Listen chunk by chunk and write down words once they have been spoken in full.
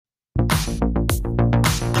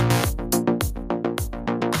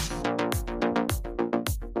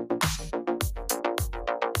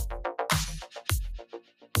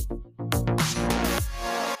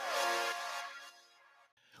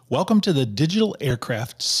Welcome to the Digital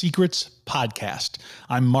Aircraft Secrets Podcast.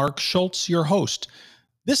 I'm Mark Schultz, your host.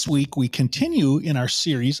 This week, we continue in our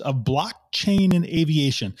series of blockchain and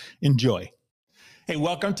aviation. Enjoy. Hey,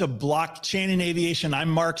 welcome to Blockchain and Aviation. I'm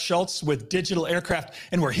Mark Schultz with Digital Aircraft,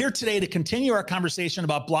 and we're here today to continue our conversation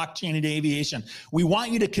about blockchain and aviation. We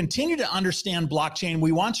want you to continue to understand blockchain.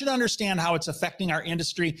 We want you to understand how it's affecting our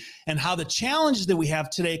industry and how the challenges that we have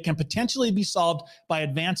today can potentially be solved by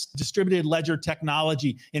advanced distributed ledger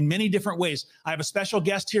technology in many different ways. I have a special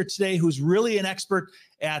guest here today who's really an expert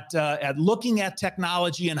at looking at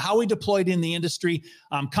technology and how we deploy it in the industry,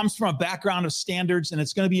 comes from a background of standards, and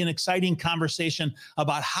it's going to be an exciting conversation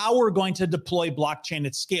about how we're going to deploy blockchain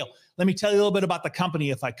at scale. Let me tell you a little bit about the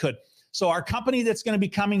company, if I could. So our company that's going to be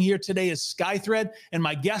coming here today is SkyThread, and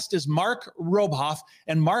my guest is Mark Robhoff.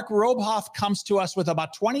 And Mark Robhoff comes to us with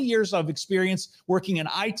about 20 years of experience working in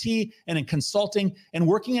IT and in consulting and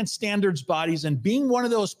working in standards bodies and being one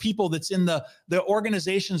of those people that's in the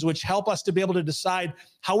organizations which help us to be able to decide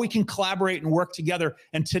how we can collaborate and work together.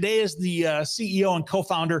 And today is the CEO and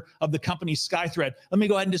co-founder of the company SkyThread. Let me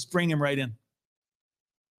go ahead and just bring him right in.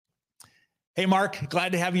 Hey, Mark,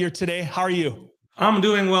 glad to have you here today. How are you? I'm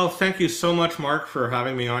doing well. Thank you so much, Mark, for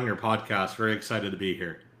having me on your podcast. Very excited to be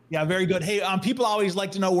here. Yeah, very good. Hey, people always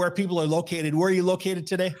like to know where people are located. Where are you located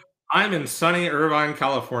today? I'm in sunny Irvine,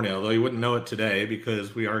 California, although you wouldn't know it today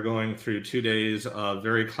because we are going through 2 days of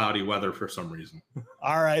very cloudy weather for some reason.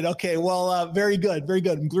 All right. Okay. Well, very good. Very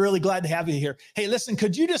good. I'm really glad to have you here. Hey, listen,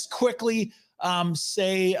 could you just quickly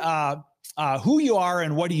say who you are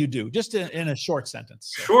and what do you do, just in a short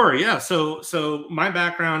sentence? Sure. Yeah. So my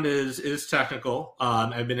background is technical.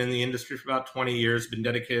 I've been in the industry for about 20 years, been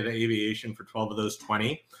dedicated to aviation for 12 of those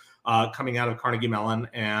 20, coming out of Carnegie Mellon,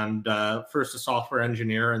 and first a software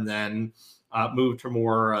engineer and then moved to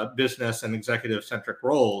more business and executive centric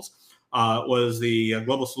roles. Was the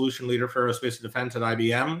global solution leader for aerospace and defense at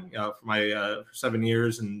IBM for 7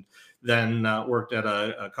 years, and then worked at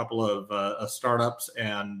a couple of startups,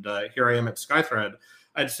 and here I am at SkyThread.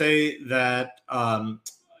 I'd say that the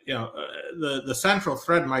central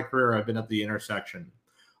thread in my career, I've been at the intersection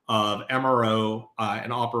of MRO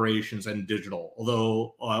and operations and digital.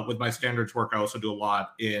 Although with my standards work, I also do a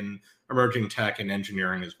lot in emerging tech and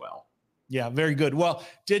engineering as well. Yeah, very good. Well,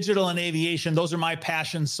 digital and aviation, those are my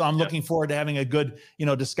passions. So I'm looking forward to having a good,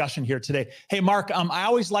 discussion here today. Hey, Mark, I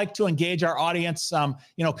always like to engage our audience. I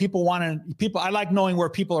like knowing where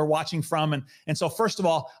people are watching from. And so first of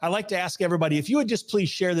all, I like to ask everybody, if you would just please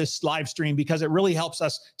share this live stream because it really helps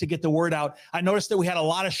us to get the word out. I noticed that we had a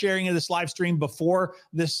lot of sharing of this live stream before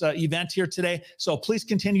this event here today. So please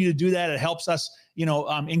continue to do that. It helps us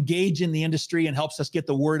engage in the industry and helps us get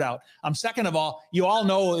the word out. Second of all, you all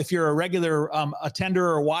know, if you're a regular attender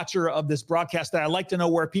or watcher of this broadcast, that I like to know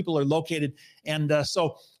where people are located. And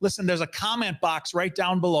so listen, there's a comment box right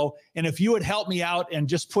down below. And if you would help me out and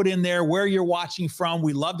just put in there where you're watching from,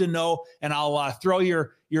 we love to know. And I'll throw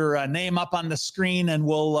your name up on the screen and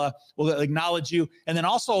we'll acknowledge you. And then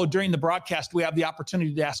also during the broadcast, we have the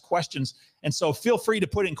opportunity to ask questions. And so feel free to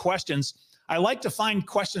put in questions. I like to find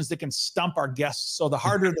questions that can stump our guests. So the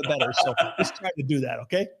harder, the better. So let's try to do that.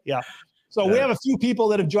 Okay. Yeah. So we have a few people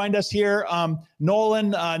that have joined us here. Nolan,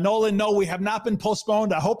 no, we have not been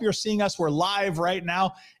postponed. I hope you're seeing us. We're live right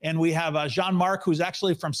now. And we have Jean-Marc, who's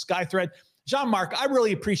actually from SkyThread. Jean-Marc, I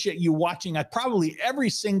really appreciate you watching probably every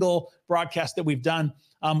single broadcast that we've done.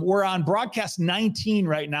 We're on broadcast 19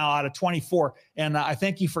 right now out of 24. And I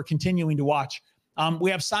thank you for continuing to watch.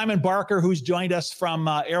 We have Simon Barker, who's joined us from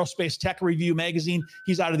Aerospace Tech Review magazine.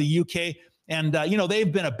 He's out of the UK. And,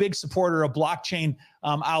 they've been a big supporter of blockchain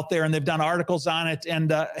out there, and they've done articles on it.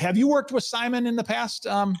 And have you worked with Simon in the past,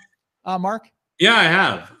 Mark? Yeah, I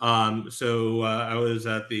have. So I was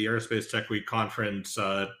at the Aerospace Tech Week conference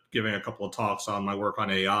giving a couple of talks on my work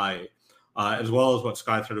on AI, as well as what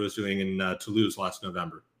SkyThread was doing in Toulouse last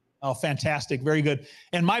November. Oh, fantastic. Very good.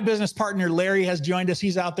 And my business partner, Larry, has joined us.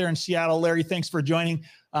 He's out there in Seattle. Larry, thanks for joining.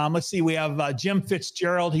 Let's see. We have Jim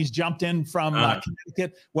Fitzgerald. He's jumped in from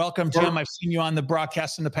Connecticut. Welcome, Jim. I've seen you on the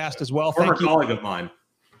broadcast in the past as well. Former colleague of mine.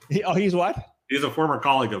 He's what? He's a former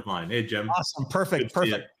colleague of mine. Hey, Jim. Awesome. Perfect.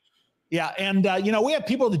 Yeah. And, we have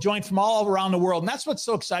people that join from all around the world. And that's what's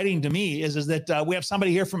so exciting to me is that we have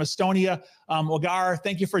somebody here from Estonia. Ogar,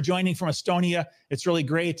 thank you for joining from Estonia. It's really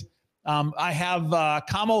great. I have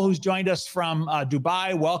Kamal, who's joined us from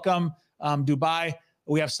Dubai. Welcome, Dubai.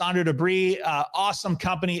 We have Sandra Debris, awesome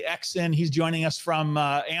company, Exin. He's joining us from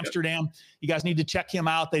Amsterdam. You guys need to check him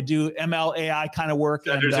out. They do ML AI kind of work.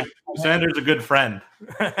 Sandra's a good friend.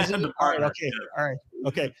 All right. Okay. All right.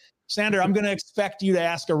 Okay. Sandra, I'm going to expect you to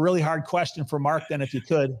ask a really hard question for Mark then, if you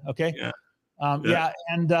could. Okay. Yeah. Yeah,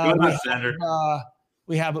 and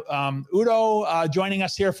we have Udo joining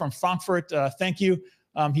us here from Frankfurt. Thank you.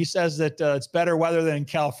 He says that it's better weather than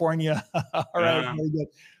California. All right, very good.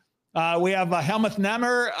 We have Helmuth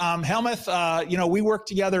Nemmer. Helmuth, we worked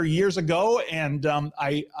together years ago, and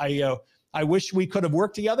I wish we could have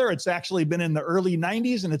worked together. It's actually been in the early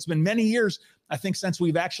 90s, and it's been many years, I think, since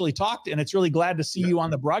we've actually talked, and it's really glad to see you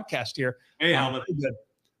on the broadcast here. Hey, Helmuth. Good.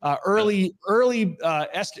 Early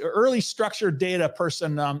structured data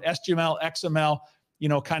person, SGML, XML,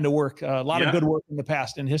 kind of work. A lot of good work in the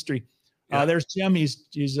past in history. There's Jim. He's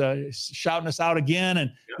shouting us out again, and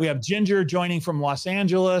we have Ginger joining from Los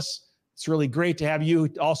Angeles. It's really great to have you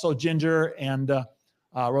also, Ginger, and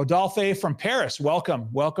Rodolphe from Paris.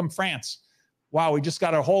 Welcome, France. Wow, we just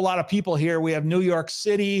got a whole lot of people here. We have New York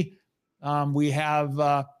City. We have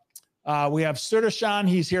Sudarshan.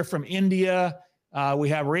 He's here from India. We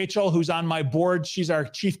have Rachel, who's on my board. She's our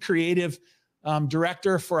chief creative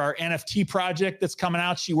director for our NFT project that's coming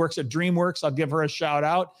out. She works at DreamWorks. I'll give her a shout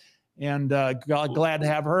out, and glad to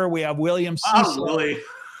have her. We have William Really?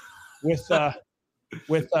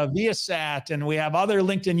 with Viasat, and we have other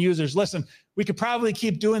LinkedIn users. Listen, we could probably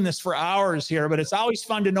keep doing this for hours here, but it's always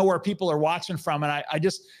fun to know where people are watching from. And I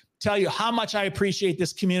just tell you how much I appreciate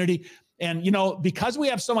this community. And, because we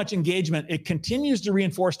have so much engagement, it continues to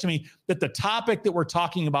reinforce to me that the topic that we're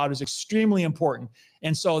talking about is extremely important.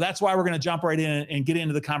 And so that's why we're going to jump right in and get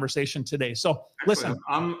into the conversation today. So listen,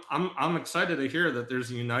 I'm excited to hear that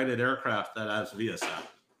there's a United Aircraft that has Viasat.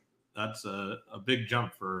 That's a big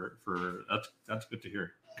jump for that's good to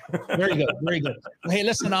hear. Very good. Very good. Hey,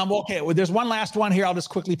 listen, okay. Well, there's one last one here. I'll just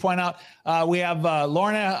quickly point out. We have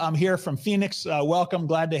Lorna here from Phoenix. Welcome.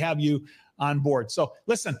 Glad to have you on board. So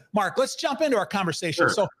listen, Mark, let's jump into our conversation.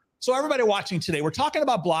 Sure. So everybody watching today, we're talking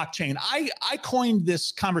about blockchain. I coined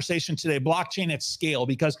this conversation today, blockchain at scale,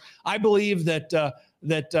 because I believe that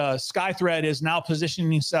SkyThread is now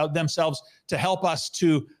positioning themselves to help us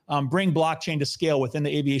to bring blockchain to scale within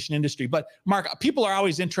the aviation industry. But Mark, people are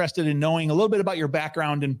always interested in knowing a little bit about your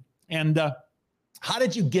background and how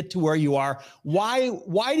did you get to where you are? Why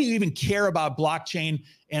do you even care about blockchain?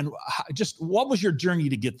 And just what was your journey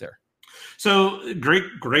to get there? So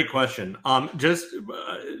great question. Just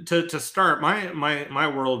to start, my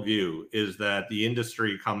worldview is that the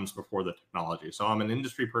industry comes before the technology. So I'm an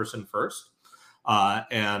industry person first.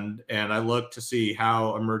 And I look to see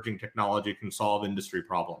how emerging technology can solve industry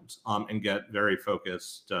problems and get very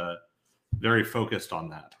focused on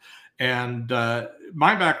that. And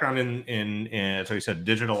my background in as I said,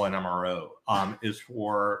 digital and MRO is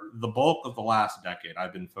for the bulk of the last decade.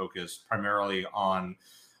 I've been focused primarily on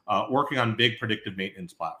working on big predictive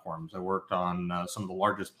maintenance platforms. I worked on some of the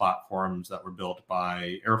largest platforms that were built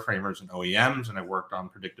by airframers and OEMs, and I worked on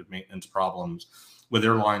predictive maintenance problems with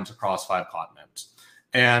airlines across 5 continents.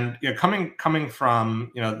 And coming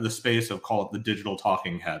from the space of, call it the digital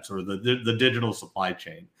talking heads or the digital supply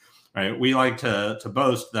chain, right? We like to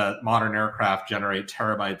boast that modern aircraft generate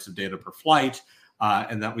terabytes of data per flight,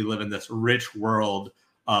 and that we live in this rich world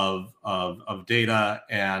of data,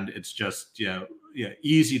 and it's just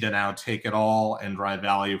easy to now take it all and drive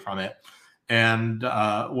value from it. And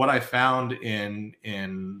what I found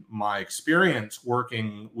in my experience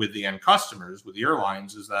working with the end customers, with the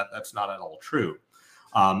airlines, is that that's not at all true.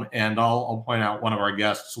 And I'll point out one of our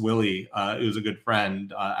guests, Willie, who's a good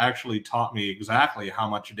friend, actually taught me exactly how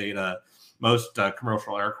much data most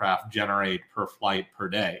commercial aircraft generate per flight per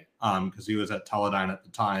day, because he was at Teledyne at the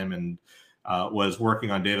time and was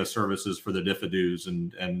working on data services for the DFIDUs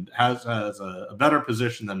and has a better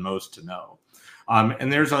position than most to know.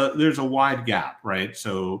 And there's a wide gap, right?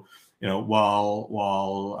 So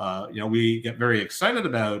while we get very excited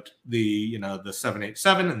about the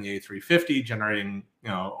 787 and the A350 generating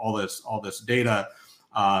all this data,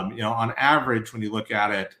 on average, when you look at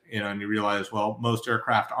it, and you realize, well, most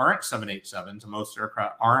aircraft aren't 787s and most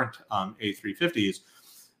aircraft aren't A350s.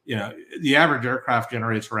 The average aircraft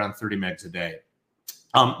generates around 30 megs a day.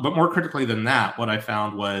 But more critically than that, what I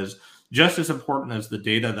found was just as important as the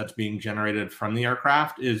data that's being generated from the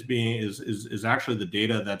aircraft is actually the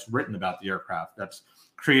data that's written about the aircraft, that's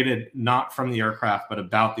created not from the aircraft, but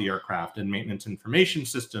about the aircraft and maintenance information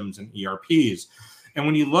systems and ERPs. And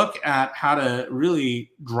when you look at how to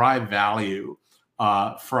really drive value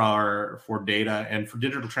for data and for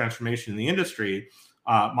digital transformation in the industry,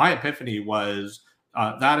 my epiphany was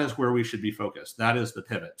that is where we should be focused. That is the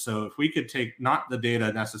pivot. So if we could take not the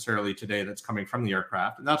data necessarily today that's coming from the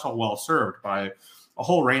aircraft, and that's all well served by a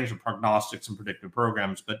whole range of prognostics and predictive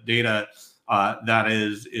programs, but data that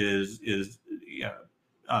is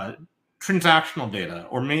transactional data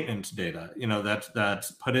or maintenance data,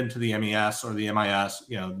 that's put into the MES or the MIS,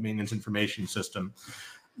 maintenance information system.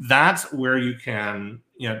 That's where you can,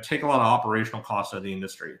 take a lot of operational costs out of the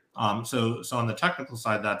industry. So on the technical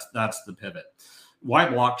side, that's the pivot. Why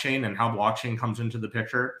blockchain and how blockchain comes into the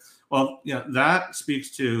picture? Well, that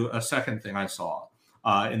speaks to a second thing I saw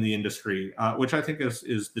in the industry, which I think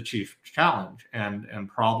is the chief challenge and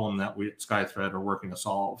problem that we at SkyThread are working to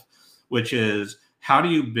solve, which is, how do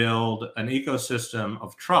you build an ecosystem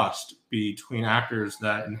of trust between actors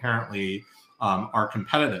that inherently are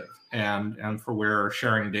competitive and for where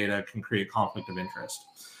sharing data can create conflict of interest?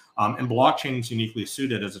 And blockchain is uniquely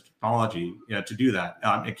suited as a technology to do that.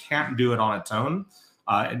 It can't do it on its own.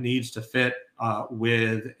 It needs to fit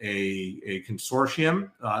with a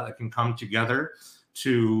consortium that can come together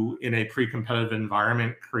to, in a pre-competitive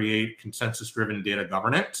environment, create consensus-driven data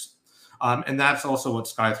governance. And that's also what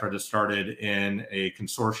SkyThread has started in a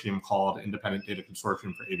consortium called Independent Data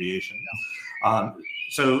Consortium for Aviation.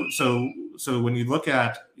 So when you look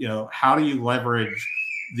at, how do you leverage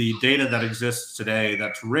the data that exists today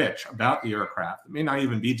that's rich about the aircraft? It may not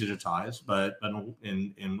even be digitized, but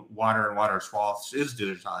in wider and wider swaths is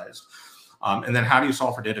digitized. And then how do you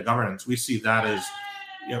solve for data governance? We see that as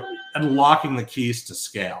unlocking the keys to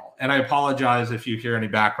scale. And I apologize if you hear any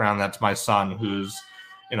background. That's my son who's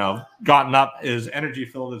gotten up, is energy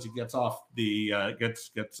filled as he gets off the gets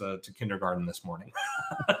to kindergarten this morning.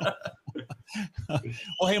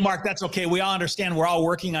 Well, hey, Mark, that's okay. We all understand we're all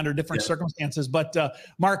working under different circumstances. But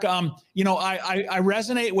Mark, I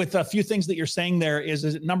resonate with a few things that you're saying there.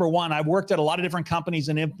 Is number one, I've worked at a lot of different companies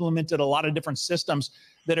and implemented a lot of different systems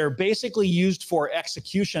that are basically used for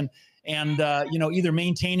execution and either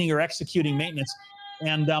maintaining or executing maintenance.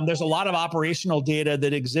 And there's a lot of operational data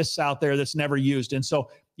that exists out there that's never used. And so,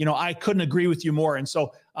 I couldn't agree with you more. And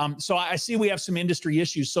so, I see we have some industry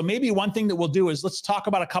issues. So maybe one thing that we'll do is let's talk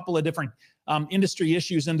about a couple of different industry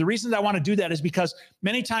issues. And the reason I want to do that is because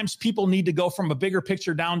many times people need to go from a bigger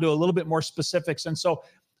picture down to a little bit more specifics. And so,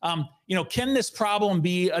 can this problem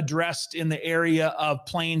be addressed in the area of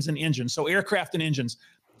planes and engines? So aircraft and engines.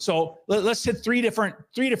 So let's hit three different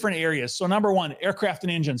areas. So number one, aircraft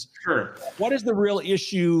and engines. Sure. What is the real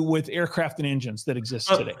issue with aircraft and engines that exists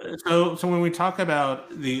today? So when we talk about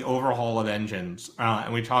the overhaul of engines,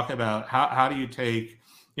 and we talk about how do you take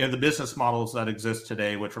the business models that exist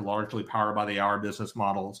today, which are largely powered by the hour business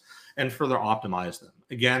models, and further optimize them.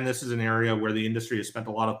 Again, this is an area where the industry has spent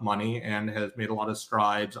a lot of money and has made a lot of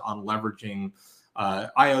strides on leveraging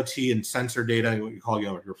IoT and sensor data, what you call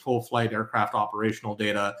your full flight aircraft operational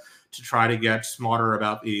data, to try to get smarter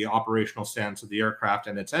about the operational stance of the aircraft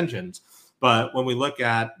and its engines. But when we look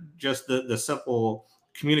at just the simple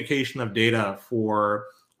communication of data for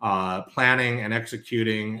planning and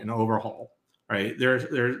executing an overhaul, right?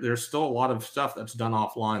 There's still a lot of stuff that's done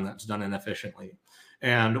offline that's done inefficiently.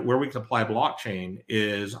 And where we can apply blockchain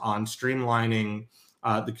is on streamlining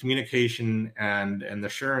the communication and the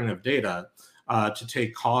sharing of data to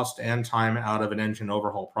take cost and time out of an engine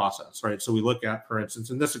overhaul process, right? So we look at, for instance,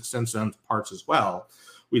 and this extends to parts as well.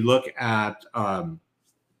 We look at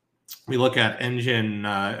engine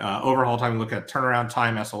overhaul time. We look at turnaround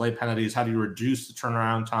time, SLA penalties. How do you reduce the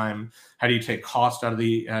turnaround time? How do you take cost out of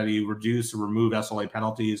how do you reduce or remove SLA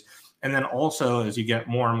penalties? And then also, as you get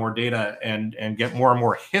more and more data and get more and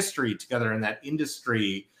more history together in that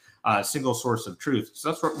industry single source of truth. So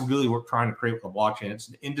that's what we're trying to create with the blockchain. It's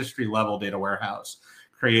an industry level data warehouse,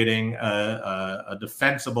 creating a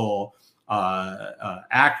defensible,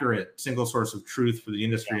 accurate single source of truth for the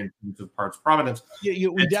industry in terms of parts provenance. We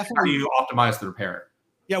definitely, how do you optimize the repair?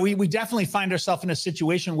 Yeah, we definitely find ourselves in a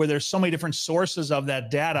situation where there's so many different sources of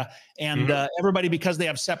that data, and everybody, because they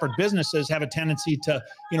have separate businesses, have a tendency to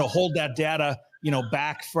hold that data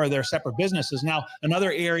back for their separate businesses. Now,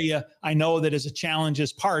 another area I know that is a challenge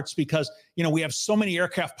is parts, because, we have so many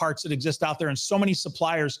aircraft parts that exist out there and so many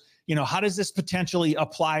suppliers. How does this potentially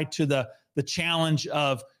apply to the challenge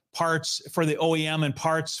of parts for the OEM and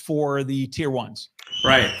parts for the tier ones?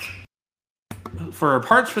 Right. For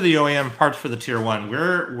parts for the OEM, parts for the tier one,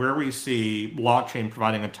 where we see blockchain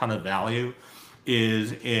providing a ton of value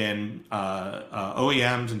is in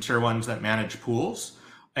OEMs and tier ones that manage pools,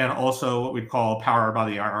 and also what we'd call power by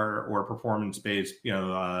the hour or performance-based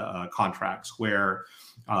contracts, where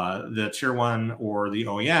the tier one or the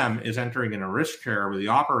OEM is entering in a risk share with the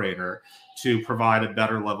operator to provide a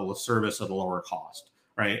better level of service at a lower cost,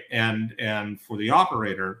 right? And for the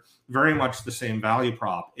operator, very much the same value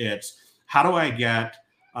prop. It's how do I get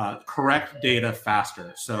correct data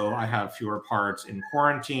faster? So I have fewer parts in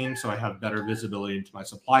quarantine, so I have better visibility into my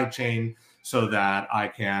supply chain, so that I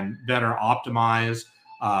can better optimize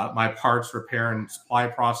my parts repair and supply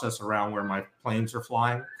process around where my planes are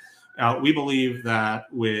flying. We believe that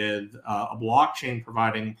with a blockchain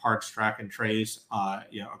providing parts track and trace,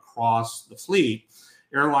 across the fleet,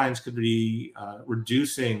 airlines could be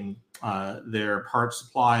reducing their parts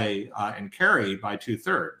supply and carry by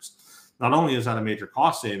 2/3. Not only is that a major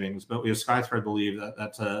cost savings, but we as SkyThread believe that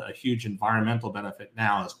that's a huge environmental benefit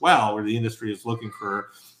now as well, where the industry is looking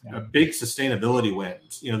for big sustainability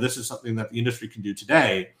wins. This is something that the industry can do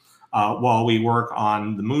today, while we work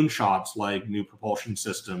on the moonshots like new propulsion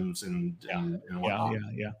systems and whatnot.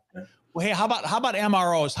 Well, hey, how about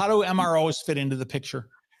MROs? How do MROs fit into the picture?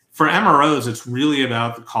 For MROs, it's really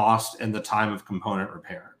about the cost and the time of component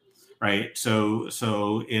repair, right? So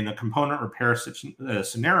in a component repair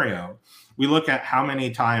scenario, we look at how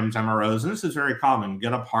many times MROs, and this is very common,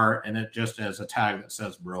 get a part and it just has a tag that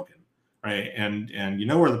says broken, right? And you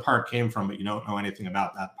know where the part came from, but you don't know anything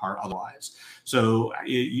about that part otherwise. So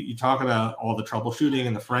you talk about all the troubleshooting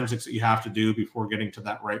and the forensics that you have to do before getting to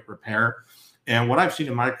that right repair. And what I've seen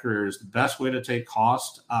in my career is the best way to take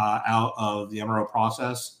cost out of the MRO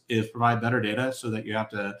process is provide better data so that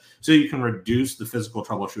you can reduce the physical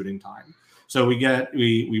troubleshooting time. So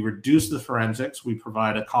we reduce the forensics, we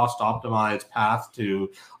provide a cost optimized path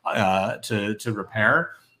to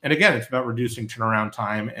repair. And again, it's about reducing turnaround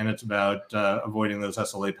time, and it's about avoiding those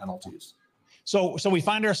SLA penalties. So we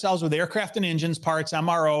find ourselves with aircraft and engines parts,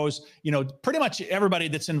 MROs, pretty much everybody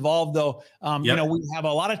that's involved, though. We have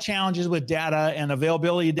a lot of challenges with data and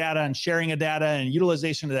availability of data and sharing of data and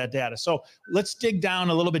utilization of that data. So let's dig down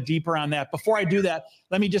a little bit deeper on that. Before I do that,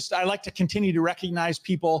 I like to continue to recognize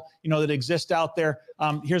people, that exist out there.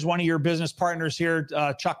 Here's one of your business partners here,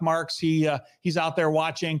 Chuck Marks. He's out there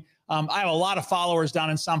watching. I have a lot of followers down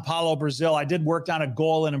in Sao Paulo, Brazil. I did work down at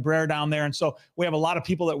Gol and Embraer down there. And so we have a lot of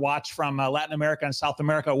people that watch from Latin America and South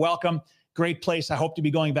America. Welcome. Great place. I hope to be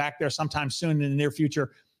going back there sometime soon in the near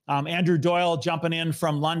future. Andrew Doyle jumping in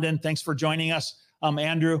from London. Thanks for joining us,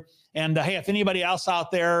 Andrew. And hey, if anybody else out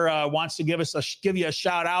there wants to give you a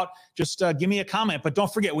shout out, just give me a comment. But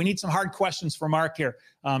don't forget, we need some hard questions for Mark here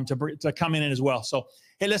to come in as well. So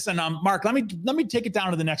hey, listen, Mark, let me take it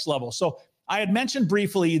down to the next level. So I had mentioned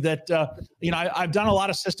briefly that, I've done a lot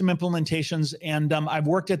of system implementations, and I've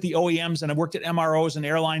worked at the OEMs and I've worked at MROs and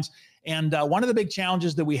airlines. And one of the big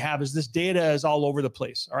challenges that we have is this data is all over the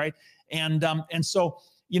place. All right. And so,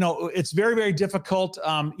 it's very, very difficult,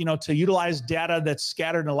 to utilize data that's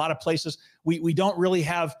scattered in a lot of places. We don't really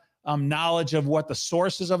have knowledge of what the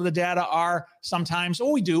sources of the data are sometimes.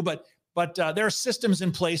 Oh, we do, but there are systems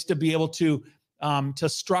in place to be able to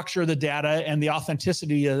structure the data and the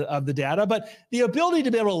authenticity of the data. But the ability to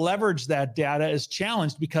be able to leverage that data is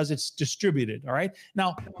challenged because it's distributed. All right.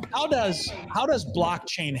 Now, how does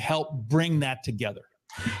blockchain help bring that together?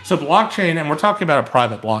 So blockchain, and we're talking about a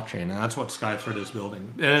private blockchain, and that's what SkyThread is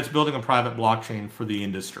building. And it's building a private blockchain for the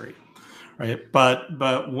industry, right? But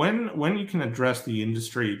when you can address the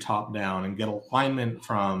industry top down and get alignment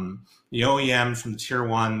from the OEMs, from the tier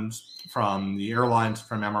ones, from the airlines,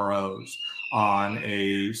 from MROs, on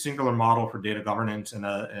a singular model for data governance and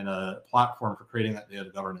a platform for creating that data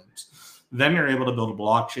governance, then you're able to build a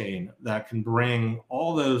blockchain that can bring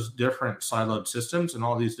all those different siloed systems and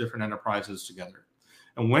all these different enterprises together.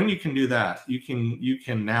 And when you can do that, you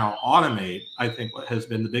can now automate, I think, what has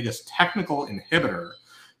been the biggest technical inhibitor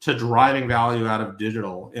to driving value out of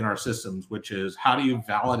digital in our systems, which is how do you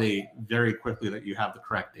validate very quickly that you have the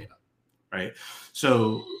correct data, right?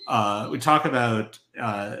 So we talk about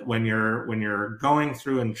when you're going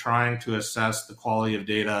through and trying to assess the quality of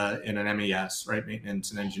data in an MES, right,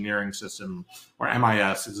 maintenance and engineering system, or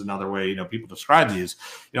MIS is another way people describe these.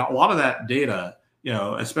 A lot of that data,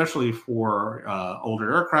 especially for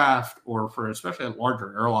older aircraft or for especially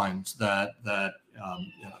larger airlines that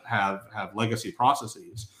have legacy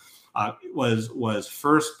processes, was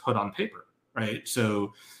first put on paper, right?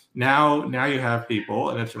 So now you have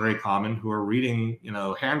people, and it's very common, who are reading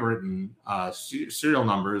handwritten serial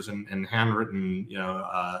numbers and handwritten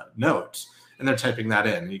notes, and they're typing that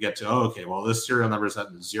in. And you get to, okay, well, this serial number, is that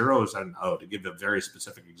a 0, is that an O? To give a very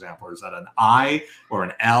specific example, is that an I or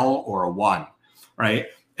an L or a 1? Right.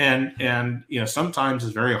 And sometimes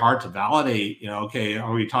it's very hard to validate, okay,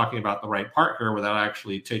 are we talking about the right part here without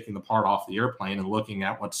actually taking the part off the airplane and looking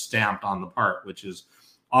at what's stamped on the part, which is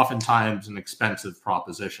oftentimes an expensive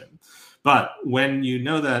proposition. But when you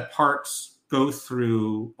know that parts go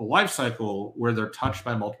through a life cycle where they're touched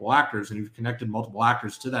by multiple actors, and you've connected multiple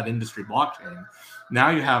actors to that industry blockchain,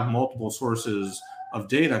 now you have multiple sources of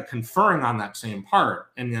data conferring on that same part,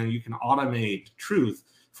 and then you can automate truth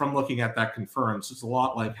from looking at that conference. It's a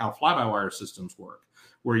lot like how fly-by-wire systems work,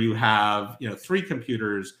 where you have, three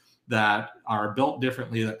computers that are built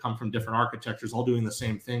differently, that come from different architectures, all doing the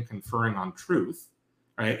same thing, conferring on truth,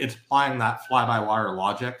 right? It's applying that fly-by-wire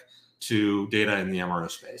logic to data in the MRO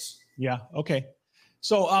space. Yeah. Okay.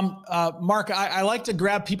 So, Mark, I like to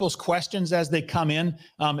grab people's questions as they come in.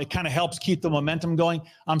 It kind of helps keep the momentum going.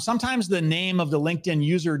 Sometimes the name of the LinkedIn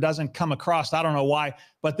user doesn't come across. I don't know why,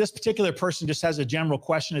 but this particular person just has a general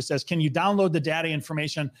question. It says, can you download the data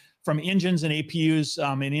information from engines and APUs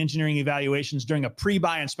in engineering evaluations during a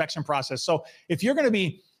pre-buy inspection process? So if you're going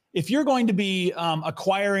to be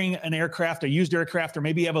acquiring an aircraft, a used aircraft, or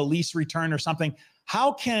maybe you have a lease return or something,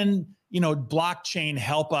 how can, blockchain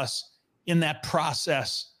help us in that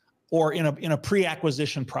process, or in a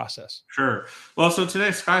pre-acquisition process? Sure. Well, so today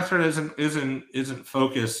SkyThread isn't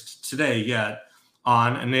focused today yet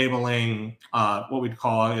on enabling what we'd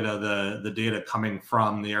call the data coming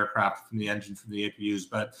from the aircraft, from the engine, from the APUs.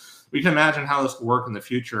 But we can imagine how this will work in the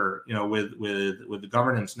future, with the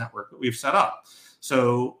governance network that we've set up.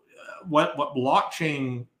 So what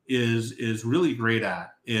blockchain is really great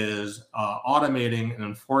at is automating an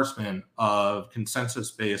enforcement of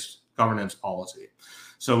consensus-based governance policy.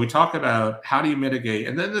 So we talk about how do you mitigate,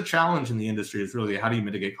 and then the challenge in the industry is really how do you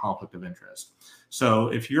mitigate conflict of interest. So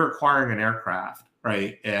if you're acquiring an aircraft,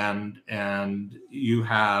 right, and you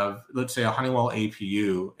have, let's say, a Honeywell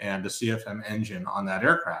APU and a CFM engine on that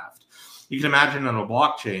aircraft, you can imagine on a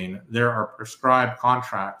blockchain there are prescribed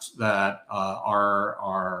contracts that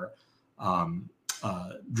are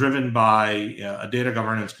driven by a data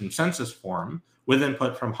governance consensus form with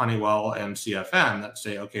input from Honeywell and CFM that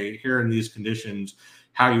say, okay, here in these conditions,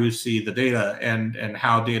 how you see the data, and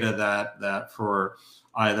how data that for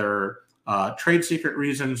either trade secret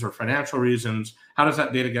reasons or financial reasons, how does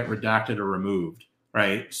that data get redacted or removed,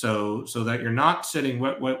 right? So that you're not sitting,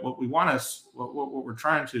 what we're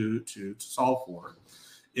trying to solve for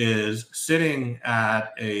is sitting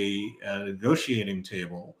at a negotiating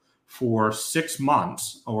table for 6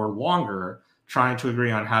 months or longer, trying to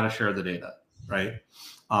agree on how to share the data. Right.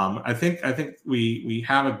 I think we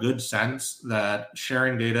have a good sense that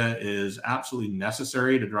sharing data is absolutely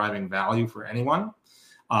necessary to driving value for anyone.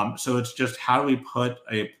 So it's just how do we put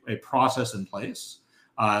a process in place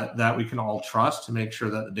that we can all trust to make sure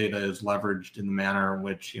that the data is leveraged in the manner in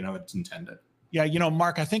which it's intended. Yeah,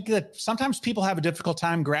 Mark, I think that sometimes people have a difficult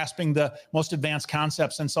time grasping the most advanced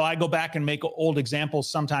concepts. And so I go back and make old examples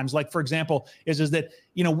sometimes. Like, for example, is that,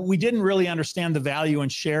 we didn't really understand the value in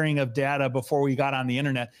sharing of data before we got on the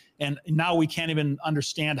internet. And now we can't even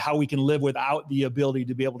understand how we can live without the ability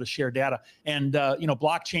to be able to share data. And,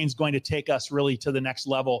 blockchain is going to take us really to the next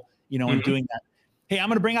level, in doing that. Hey, I'm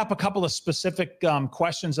going to bring up a couple of specific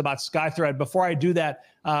questions about SkyThread. Before I do that,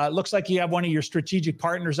 it looks like you have one of your strategic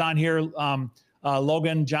partners on here,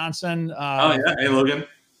 Logan Johnson. Oh, yeah. Hey, Logan.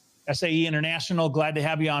 SAE International. Glad to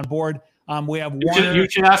have you on board. We have Warner. You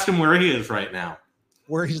should ask him where he is right now.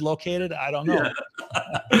 Where he's located? I don't know.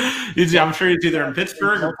 Yeah. I'm sure he's either in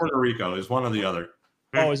Pittsburgh or Puerto Rico. Is one or the other.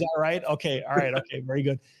 Oh, is that right? Okay. All right. Okay. Very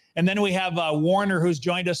good. And then we have Warner, who's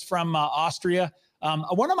joined us from Austria.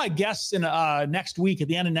 One of my guests in next week, at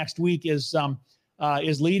the end of next week, is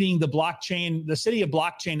leading the City of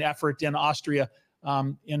Blockchain effort in Austria,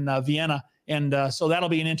 in Vienna. And so that'll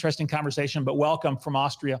be an interesting conversation, but welcome from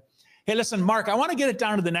Austria. Hey, listen, Mark, I want to get it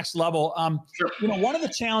down to the next level. Sure. One of the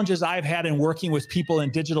challenges I've had in working with people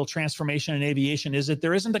in digital transformation and aviation is that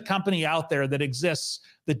there isn't a company out there that exists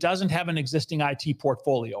that doesn't have an existing IT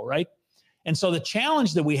portfolio, right? And so the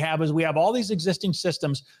challenge that we have is we have all these existing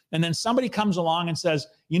systems, and then somebody comes along and says,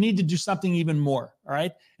 you need to do something even more, all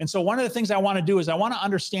right? And so one of the things I want to do is I want to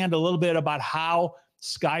understand a little bit about how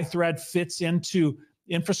SkyThread fits into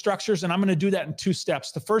infrastructures, and I'm going to do that in 2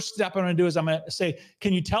 steps. The first step I'm going to do is I'm going to say,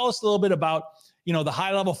 can you tell us a little bit about, the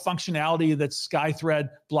high-level functionality that SkyThread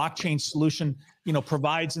blockchain solution,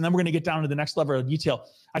 provides, and then we're going to get down to the next level of detail.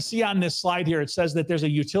 I see on this slide here, it says that there's a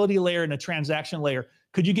utility layer and a transaction layer.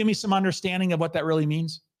 Could you give me some understanding of what that really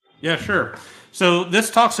means? Yeah, sure. So this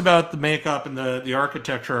talks about the makeup and the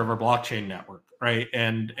architecture of our blockchain network, right?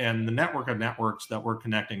 And the network of networks that we're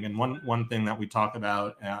connecting. And one thing that we talk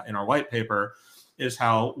about in our white paper is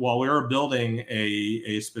how, while we're building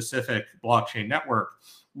a specific blockchain network,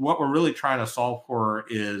 what we're really trying to solve for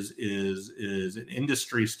is an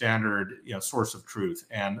industry standard, source of truth,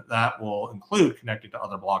 and that will include connecting to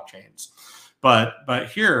other blockchains. But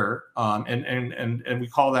here, and we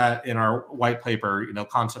call that in our white paper,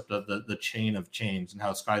 concept of the chain of chains, and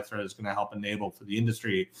how SkyThread is going to help enable for the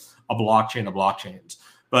industry a blockchain of blockchains.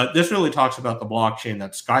 But this really talks about the blockchain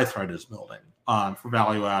that SkyThread is building, for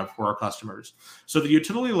value add for our customers. So the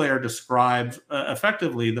utility layer describes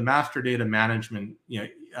effectively the master data management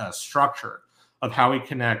structure of how we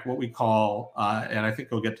connect what we call, and I think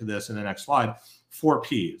we'll get to this in the next slide, 4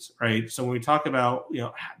 Ps, right? So when we talk about,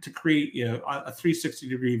 to create, a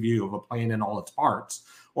 360-degree view of a plane and all its parts,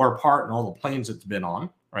 or a part and all the planes it's been on,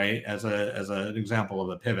 right? As an example of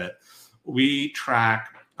a pivot, we track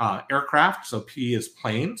aircraft. So P is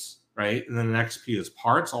planes, right? And then the next P is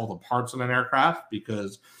parts, all the parts of an aircraft,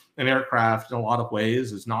 because an aircraft in a lot of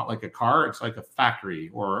ways is not like a car. It's like a factory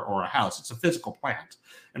or a house. It's a physical plant.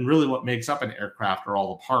 And really what makes up an aircraft are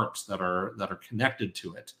all the parts that are connected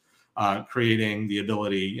to it, creating the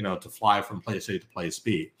ability, to fly from place A to place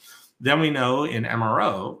B. Then we know in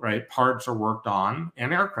MRO, right, parts are worked on,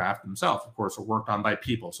 and aircraft themselves, of course, are worked on by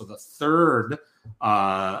people. So the third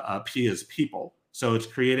P is people. So it's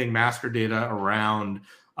creating master data around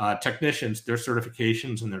technicians, their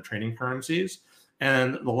certifications, and their training currencies.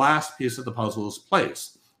 And the last piece of the puzzle is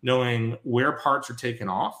place, knowing where parts are taken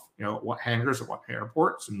off, what hangars at what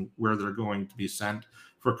airports, and where they're going to be sent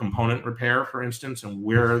for component repair, for instance, and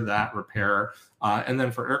where that repair, and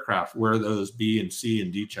then for aircraft, where those B and C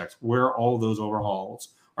and D checks, where all those overhauls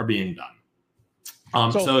are being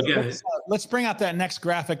done. So again, let's bring out that next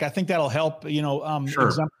graphic. I think that'll help, sure.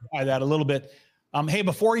 exemplify that a little bit. Hey,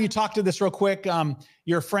 before you talk to this real quick,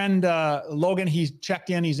 your friend Logan, he's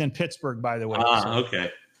checked in. He's in Pittsburgh, by the way.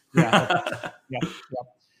 Okay. Yeah. Yeah.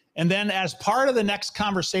 And then as part of the next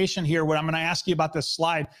conversation here, what I'm going to ask you about this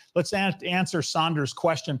slide, let's answer Saunders'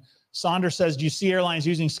 question. Saunders says, do you see airlines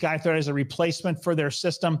using SkyThread as a replacement for their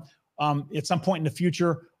system at some point in the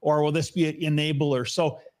future, or will this be an enabler?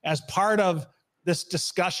 So as part of this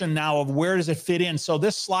discussion now of where does it fit in? So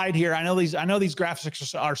this slide here, I know these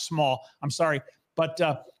graphics are small. I'm sorry. But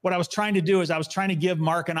what I was trying to do is I was trying to give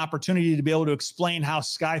Mark an opportunity to be able to explain how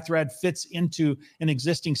SkyThread fits into an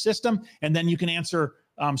existing system. And then you can answer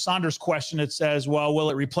Saunders' question. It says, well,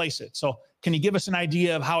 will it replace it? So can you give us an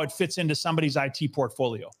idea of how it fits into somebody's IT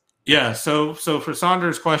portfolio? Yeah, so for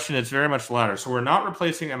Saunders' question, it's very much the latter. So we're not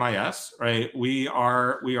replacing MIS, right? We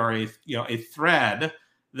are a thread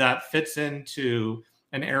that fits into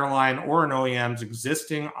an airline or an OEM's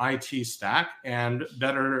existing IT stack and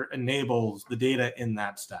better enables the data in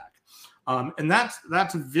that stack. And that's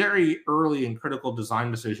a very early and critical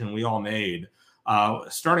design decision we all made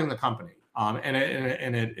starting the company. And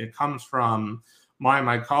it comes from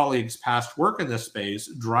my colleagues' past work in this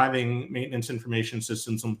space, driving maintenance information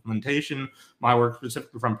systems implementation, my work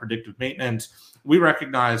specifically from predictive maintenance. We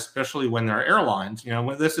recognize, especially when there are airlines,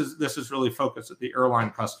 when this is really focused at the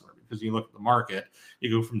airline customer, because you look at the market, you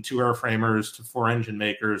go from 2 airframers to 4 engine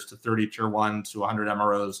makers to 30 tier 1s to 100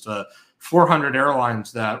 MROs to 400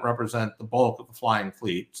 airlines that represent the bulk of the flying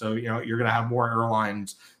fleet. So, you're going to have more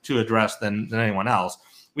airlines to address than anyone else.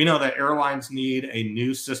 We know that airlines need a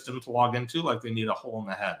new system to log into, like they need a hole in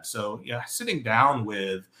the head. So, sitting down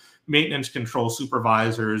with maintenance control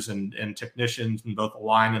supervisors and technicians in both a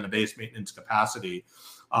line and a base maintenance capacity,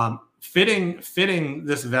 fitting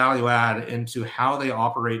this value add into how they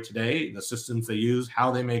operate today, the systems they use, how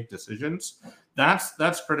they make decisions,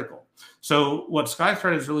 that's critical. So what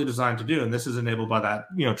SkyThread is really designed to do, and this is enabled by that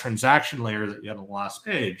transaction layer that you had on the last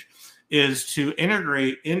page, is to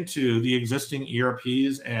integrate into the existing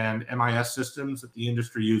ERPs and MIS systems that the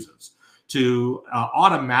industry uses to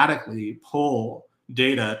automatically pull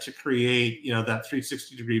data to create that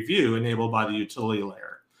 360-degree view enabled by the utility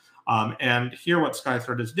layer. And here what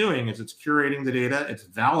SkyThread is doing is it's curating the data, it's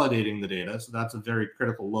validating the data. So that's a very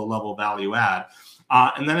critical low-level value add.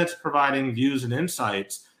 And then it's providing views and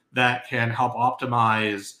insights that can help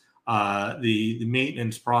optimize the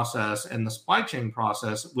maintenance process and the supply chain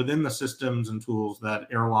process within the systems and tools that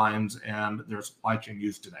airlines and their supply chain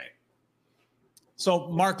use today. So,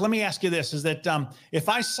 Mark, let me ask you this, is that if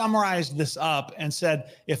I summarized this up and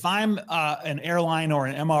said, if I'm an airline or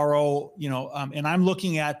an MRO, and I'm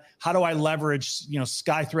looking at how do I leverage,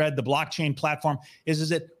 SkyThread, the blockchain platform,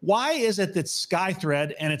 why is it that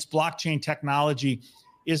SkyThread and its blockchain technology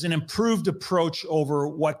is an improved approach over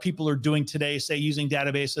what people are doing today, say using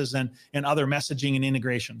databases and other messaging and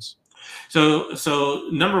integrations? So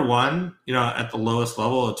number one, at the lowest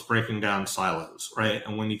level, it's breaking down silos, right?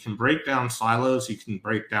 And when you can break down silos, you can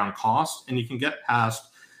break down costs, and you can get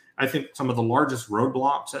past, I think, some of the largest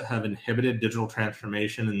roadblocks that have inhibited digital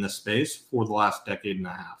transformation in this space for the last decade and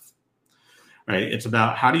a half, right? It's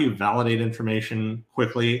about how do you validate information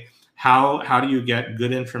quickly? How do you get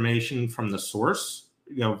good information from the source,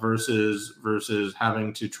 versus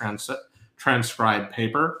having to transcribe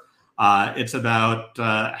paper? It's about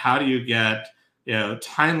how do you get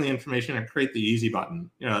timely information and create the easy button,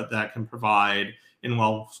 that can provide in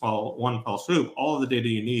one fell swoop all of the data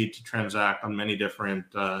you need to transact on many different,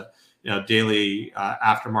 daily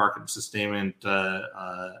aftermarket sustainment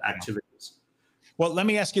activities. Well, let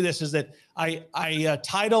me ask you this: is that I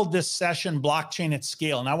titled this session "Blockchain at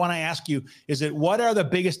Scale," and I want to ask you: what are the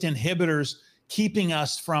biggest inhibitors keeping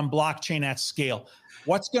us from blockchain at scale?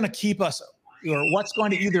 What's going to keep us, or what's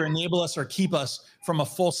going to either enable us or keep us from a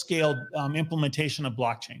full-scale implementation of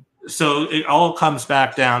blockchain? So it all comes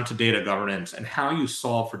back down to data governance and how you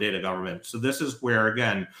solve for data governance. So this is where,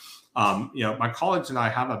 again, my colleagues and I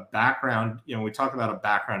have a background. We talk about a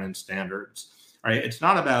background in standards, right? It's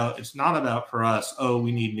not about for us,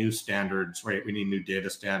 we need new standards, right? We need new data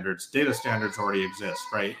standards. Data standards already exist,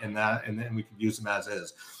 right? And then we can use them as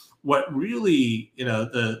is. What really,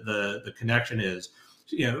 the connection is,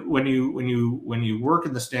 when you work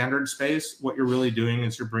in the standard space, what you're really doing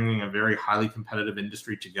is you're bringing a very highly competitive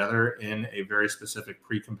industry together in a very specific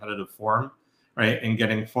pre-competitive form, right? And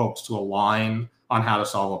getting folks to align on how to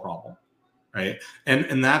solve a problem, right?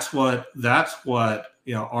 And that's what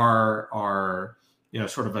our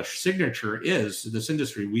sort of a signature is to this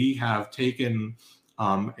industry. We have taken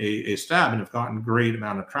a stab and have gotten a great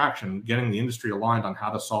amount of traction getting the industry aligned on how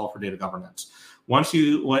to solve for data governance. Once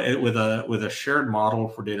you with a shared model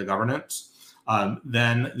for data governance,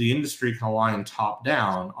 then the industry can align top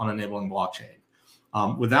down on enabling blockchain.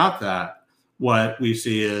 Without that, what we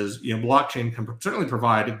see is blockchain can certainly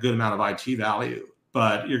provide a good amount of IT value,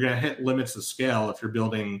 but you're going to hit limits of scale if you're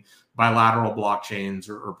building bilateral blockchains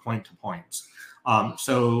or point to points.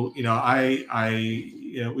 So I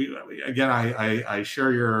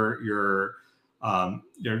share your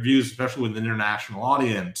views, especially with an international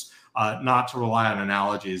audience. Not to rely on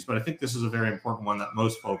analogies, but I think this is a very important one that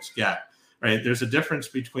most folks get, right? There's a difference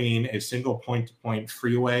between a single point-to-point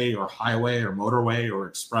freeway or highway or motorway or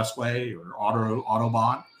expressway or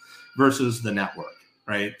autobahn versus the network,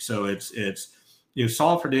 right? So it's you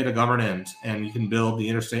solve for data governance and you can build the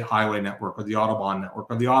interstate highway network or the autobahn network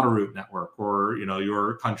or the autoroute network or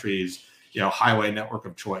your country's highway network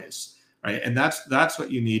of choice, right? And that's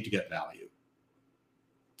what you need to get value.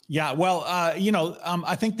 Yeah, well,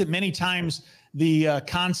 I think that many times the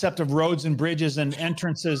concept of roads and bridges and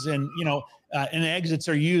entrances and and exits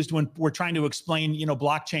are used when we're trying to explain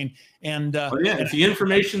blockchain. And it's the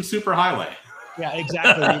information superhighway. Yeah,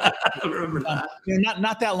 exactly. I remember that.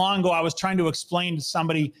 Not that long ago, I was trying to explain to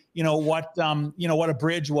somebody, what a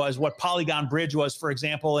bridge was, what Polygon Bridge was, for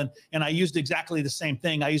example, and I used exactly the same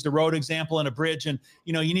thing. I used a road example and a bridge, and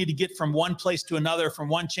you need to get from one place to another, from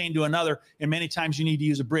one chain to another, and many times you need to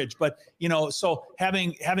use a bridge. But so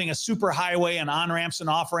having a super highway and on ramps and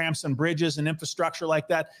off ramps and bridges and infrastructure like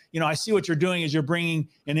that, I see what you're doing is you're bringing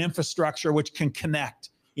an infrastructure which can connect.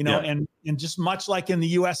 And just much like in the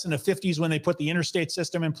U.S. in the 50s when they put the interstate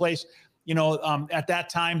system in place, at that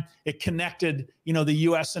time it connected, the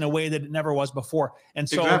U.S. in a way that it never was before. And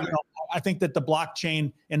so, exactly. I think that the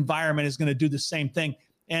blockchain environment is going to do the same thing.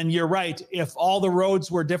 And you're right. If all the roads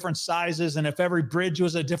were different sizes and if every bridge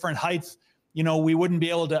was a different height, we wouldn't be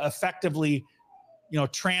able to effectively,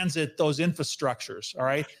 transit those infrastructures. All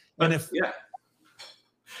right.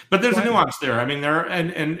 But there's a nuance there. I mean,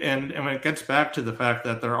 and when it gets back to the fact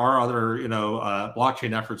that there are other,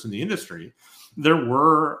 blockchain efforts in the industry, there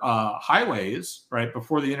were highways, right,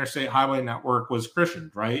 before the interstate highway network was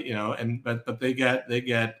christened, right, but they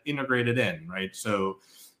get integrated in, right. So,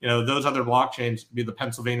 those other blockchains could be the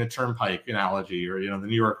Pennsylvania Turnpike analogy, or the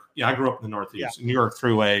New York. Yeah, I grew up in the Northeast, New York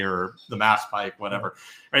Thruway, or the Mass Pike, whatever.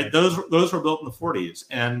 Right, those were built in the 40s,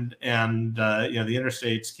 and the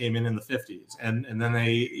interstates came in the 50s, and then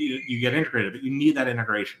you get integrated, but you need that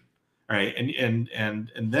integration, right? And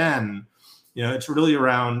then it's really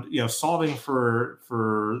around solving for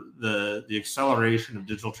the acceleration of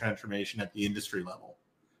digital transformation at the industry level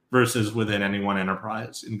versus within any one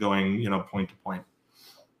enterprise and going point to point.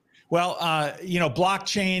 Well,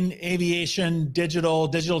 blockchain, aviation, digital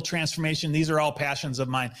transformation, these are all passions of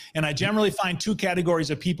mine. And I generally find two categories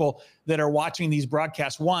of people that are watching these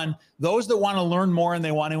broadcasts. One, those that want to learn more and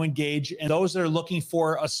they want to engage, and those that are looking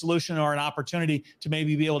for a solution or an opportunity to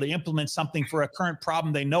maybe be able to implement something for a current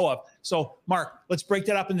problem they know of. So, Mark, let's break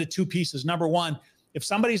that up into two pieces. Number one, if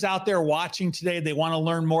somebody's out there watching today, they want to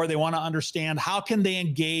learn more, they want to understand, how can they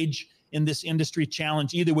engage in this industry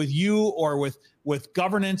challenge, either with you or with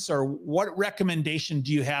governance, or what recommendation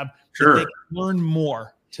do you have that they can learn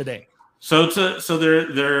more today? So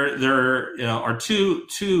there are two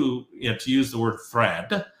to use the word thread.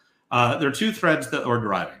 There are two threads that we're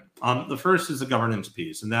driving. The first is the governance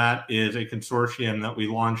piece, and that is a consortium that we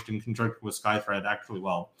launched in conjunction with SkyThread, actually,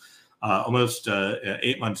 almost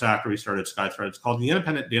 8 months after we started SkyThread. It's called the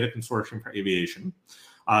Independent Data Consortium for Aviation.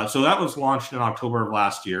 So that was launched in October of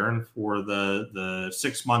last year, and for the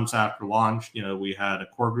 6 months after launch, we had a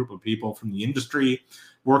core group of people from the industry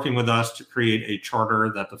working with us to create a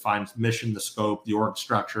charter that defines mission, the scope, the org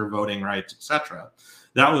structure, voting rights, etc.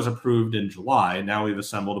 That was approved in July. Now we've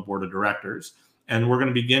assembled a board of directors, and we're going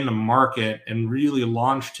to begin to market and really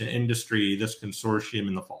launch to industry this consortium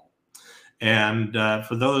in the fall. And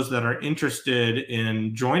for those that are interested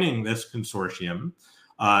in joining this consortium,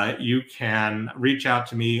 you can reach out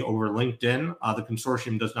to me over LinkedIn. The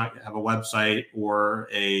consortium does not have a website or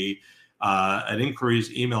an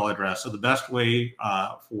inquiries email address. So the best way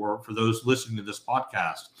for those listening to this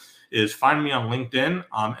podcast is find me on LinkedIn,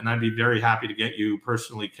 and I'd be very happy to get you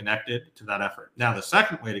personally connected to that effort. Now, the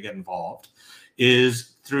second way to get involved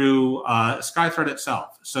is through SkyThread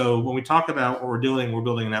itself. So when we talk about what we're doing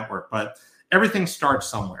a network, but everything starts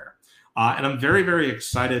somewhere. And I'm very, very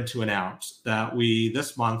excited to announce that we,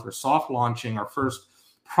 this month, are soft launching our first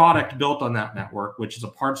product built on that network, which is a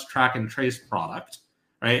parts track and trace product,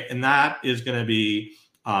 right? And that is going to be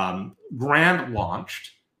grand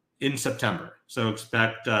launched in September. So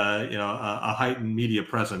expect a heightened media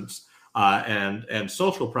presence and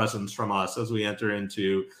social presence from us as we enter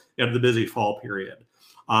into the busy fall period.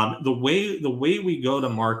 The way we go to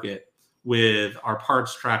market with our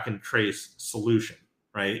parts track and trace solution,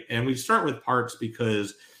 right? And we start with parts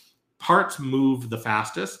because parts move the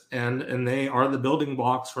fastest, and they are the building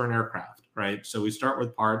blocks for an aircraft, right? So we start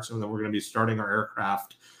with parts, and then we're going to be starting our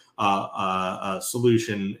aircraft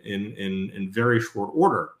solution in very short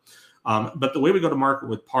order. But the way we go to market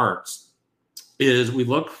with parts is we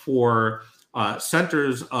look for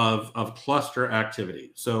centers of cluster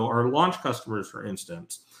activity. So our launch customers, for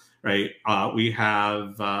instance, right? We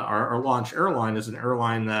have our launch airline is an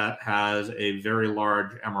airline that has a very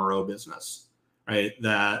large MRO business, right?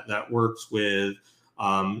 That works with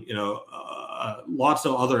lots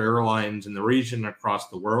of other airlines in the region across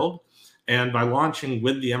the world. And by launching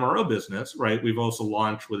with the MRO business, right, we've also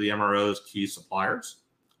launched with the MRO's key suppliers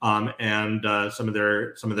and some of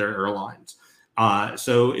their airlines.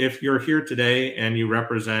 So if you're here today and you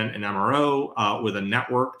represent an MRO with a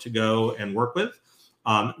network to go and work with,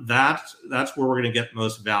 that's where we're going to get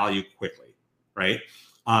most value quickly, right?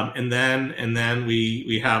 And then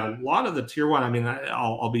we have a lot of the tier one. I mean,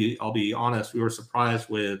 I'll be honest. We were surprised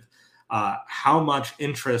with how much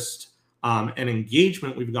interest and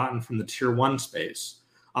engagement we've gotten from the tier one space.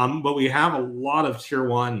 But we have a lot of tier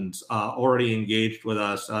ones already engaged with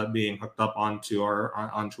us, being hooked up onto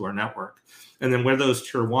our network. And then where those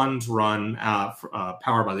tier ones run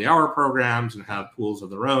power by the hour programs and have pools of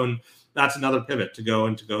their own, that's another pivot to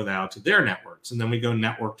go now to their networks. And then we go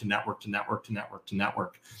network to network to network to network to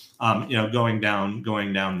network, going down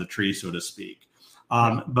the tree, so to speak.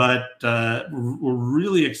 But we're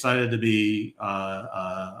really excited to be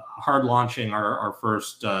hard launching our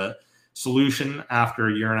first solution after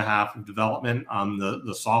a year and a half of development.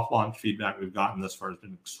 The soft launch feedback we've gotten thus far has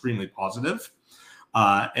been extremely positive.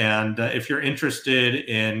 And if you're interested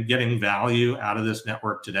in getting value out of this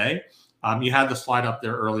network today, you had the slide up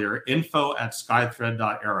there earlier,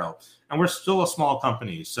 info@skythread.aero. And we're still a small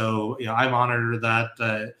company. So I monitor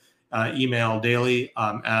that email daily,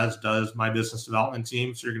 as does my business development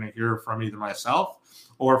team. So you're going to hear from either myself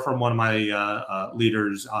or from one of my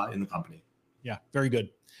leaders in the company. Yeah, very good.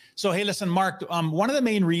 So, hey, listen, Mark, one of the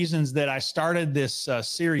main reasons that I started this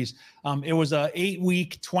series, it was a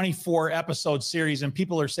 8-week, 24-episode series, and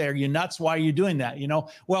people are saying, are you nuts? Why are you doing that?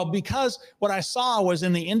 Well, because what I saw was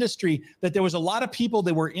in the industry that there was a lot of people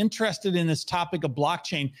that were interested in this topic of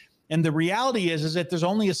blockchain. And the reality is that there's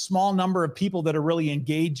only a small number of people that are really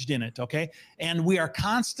engaged in it, okay? And we are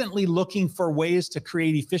constantly looking for ways to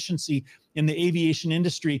create efficiency in the aviation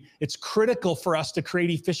industry. It's critical for us to create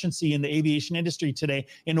efficiency in the aviation industry today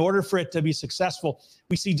in order for it to be successful.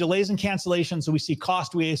 We see delays and cancellations, so we see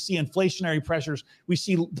cost, we see inflationary pressures, we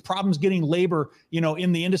see the problems getting labor,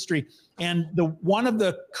 in the industry. And one of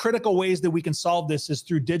the critical ways that we can solve this is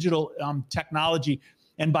through digital technology.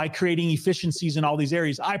 And by creating efficiencies in all these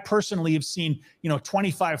areas. I personally have seen,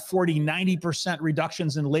 25, 40, 90%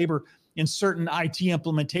 reductions in labor in certain IT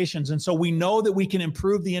implementations. And so we know that we can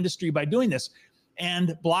improve the industry by doing this.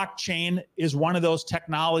 And blockchain is one of those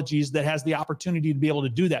technologies that has the opportunity to be able to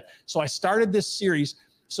do that. So I started this series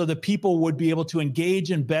so that people would be able to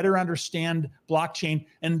engage and better understand blockchain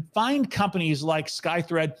and find companies like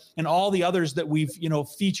SkyThread and all the others that we've,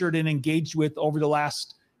 featured and engaged with over the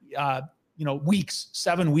last, weeks,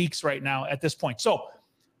 7 weeks right now at this point. So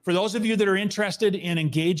For those of you that are interested in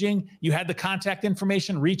engaging, you had the contact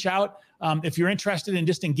information, reach out. If you're interested in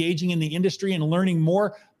just engaging in the industry and learning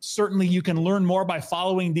more, certainly you can learn more by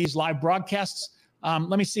following these live broadcasts.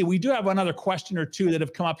 Let me see. We do have another question or two that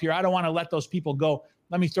have come up here. I don't want to let those people go.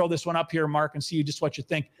 Let me throw this one up here, Mark, and see just what you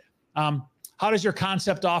think. How does your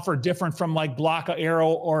concept offer different from like Block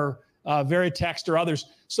Arrow or Veritext or others?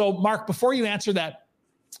 So, Mark, before you answer that,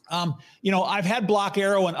 I've had Block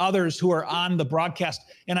Arrow and others who are on the broadcast,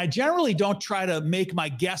 and I generally don't try to make my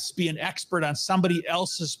guests be an expert on somebody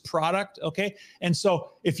else's product. Okay. And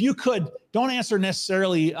so if you could, don't answer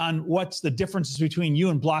necessarily on what's the differences between you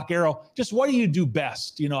and Block Arrow, just what do you do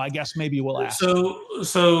best? I guess maybe we'll ask.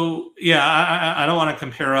 So yeah, I don't want to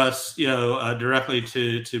compare us, directly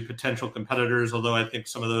to potential competitors, although I think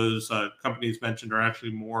some of those companies mentioned are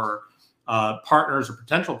actually more partners or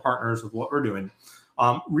potential partners with what we're doing.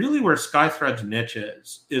 Really, where SkyThread's niche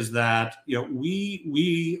is that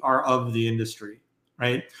we are of the industry,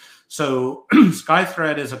 right? So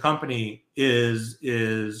SkyThread as a company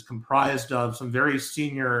is comprised of some very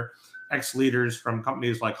senior ex-leaders from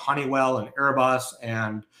companies like Honeywell and Airbus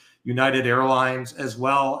and United Airlines, as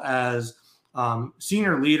well as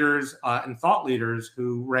senior leaders and thought leaders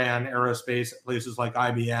who ran aerospace at places like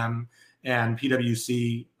IBM and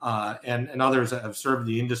PwC and others that have served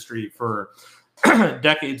the industry for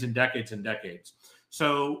decades and decades and decades.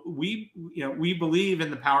 So we believe in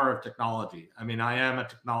the power of technology. I mean, I am a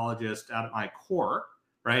technologist at my core,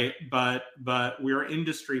 right? But we're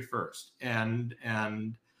industry first, and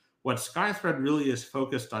what SkyThread really is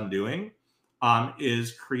focused on doing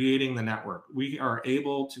is creating the network. We are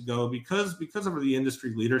able to go because of the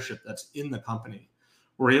industry leadership that's in the company.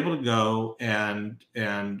 We're able to go and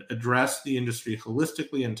address the industry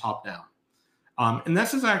holistically and top down. And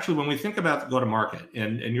this is actually when we think about the go-to-market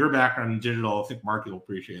and your background in digital, I think Mark will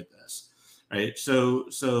appreciate this, right? So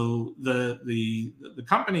the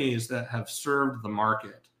companies that have served the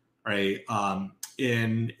market, right,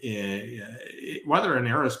 in whether in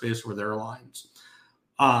aerospace or with airlines,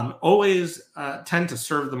 always tend to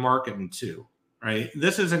serve the market in two, right?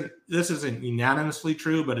 This isn't unanimously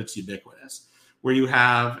true, but it's ubiquitous, where you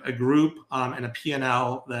have a group and a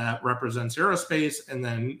P&L that represents aerospace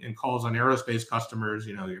and calls on aerospace customers,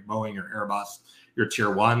 your Boeing, your Airbus, your tier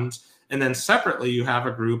ones. And then separately, you have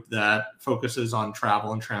a group that focuses on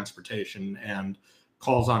travel and transportation and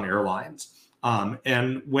calls on airlines.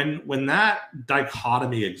 And when that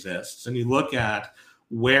dichotomy exists and you look at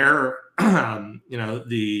where, the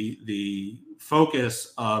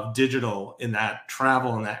focus of digital in that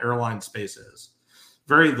travel and that airline space is,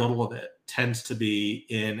 very little of it tends to be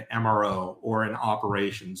in MRO or in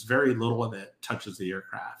operations. Very little of it touches the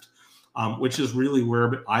aircraft, which is really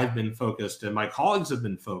where I've been focused and my colleagues have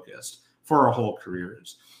been focused for our whole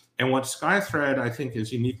careers. And what SkyThread, I think,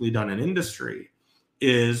 is uniquely done in industry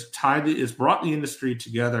is brought the industry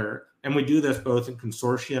together. And we do this both in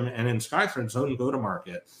consortium and in SkyThread's own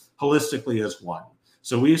go-to-market holistically as one.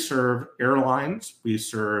 So we serve airlines, we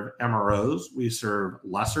serve MROs, we serve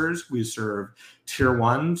lessors, we serve tier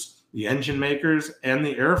ones, the engine makers, and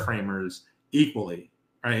the airframers equally,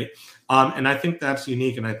 right? And I think that's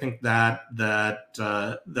unique, and I think that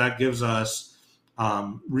gives us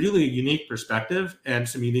really a unique perspective and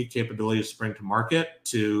some unique capabilities to bring to market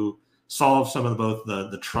to solve some of both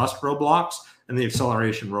the trust roadblocks and the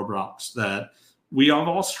acceleration roadblocks that we have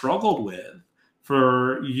all struggled with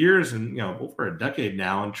for years and over a decade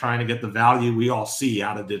now, and trying to get the value we all see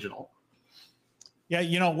out of digital.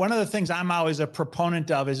 Yeah, one of the things I'm always a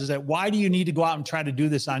proponent of is that why do you need to go out and try to do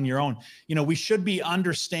this on your own? We should be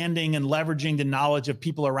understanding and leveraging the knowledge of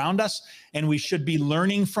people around us, and we should be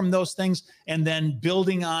learning from those things and then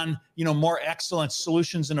building on, more excellent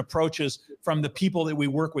solutions and approaches from the people that we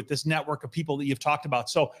work with, this network of people that you've talked about.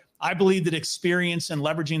 So I believe that experience and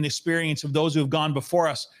leveraging the experience of those who have gone before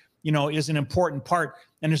us, is an important part.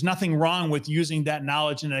 And there's nothing wrong with using that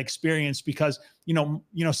knowledge and experience because,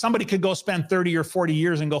 somebody could go spend 30 or 40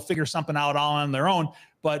 years and go figure something out all on their own.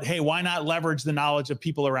 But hey, why not leverage the knowledge of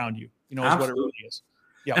people around you? Is what it really is.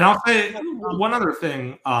 Yeah. And I'll say one other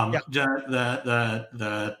thing, that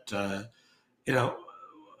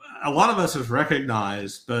a lot of us have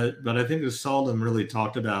recognized, but I think is seldom really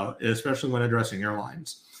talked about, especially when addressing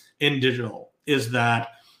airlines in digital, is that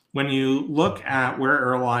when you look at where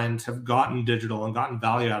airlines have gotten digital and gotten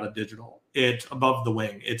value out of digital, it's above the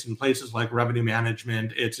wing. It's in places like revenue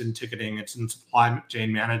management, it's in ticketing, it's in supply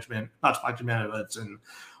chain management, not supply chain management, it's in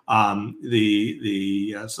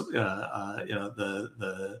the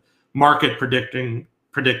market predicting,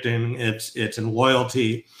 it's in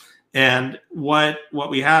loyalty. And what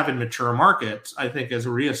we have in mature markets, I think, is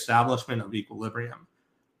a reestablishment of equilibrium,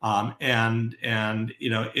 And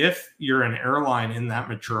if you're an airline in that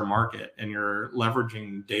mature market and you're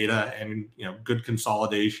leveraging data and good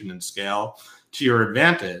consolidation and scale to your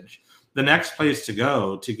advantage, the next place to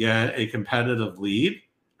go to get a competitive lead,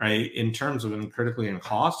 right, in terms of critically in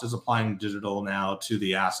cost, is applying digital now to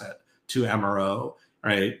the asset, to MRO,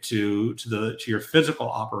 right, to your physical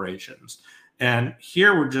operations. And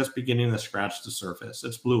here we're just beginning to scratch the surface.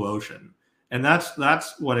 It's blue ocean. And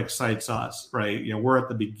that's what excites us, right? We're at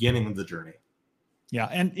the beginning of the journey. Yeah.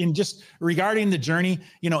 And just regarding the journey,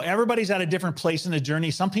 everybody's at a different place in the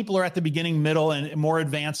journey. Some people are at the beginning, middle, and more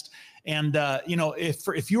advanced. And,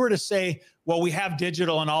 if you were to say, well, we have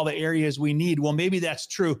digital in all the areas we need, well, maybe that's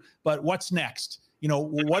true, but what's next?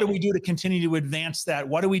 What do we do to continue to advance that?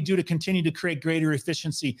 What do we do to continue to create greater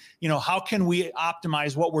efficiency? How can we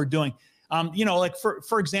optimize what we're doing? Like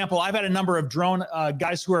for example, I've had a number of drone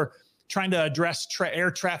guys who are trying to address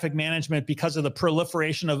air traffic management because of the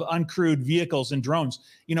proliferation of uncrewed vehicles and drones.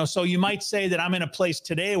 So you might say that I'm in a place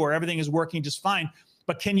today where everything is working just fine,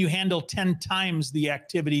 but can you handle 10 times the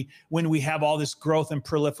activity when we have all this growth and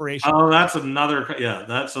proliferation? Oh, that's another,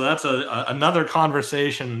 that's another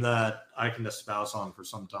conversation that I can espouse on for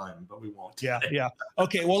some time, but we won't today. Yeah.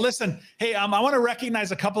 Okay. Well, listen, hey, I want to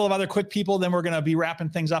recognize a couple of other quick people, then we're going to be wrapping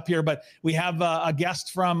things up here, but we have a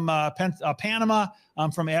guest from Panama,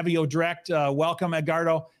 from Avio Direct. Welcome,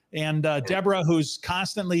 Edgardo. And Deborah, who's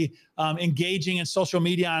constantly engaging in social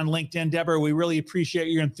media on LinkedIn. Deborah, we really appreciate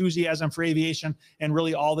your enthusiasm for aviation and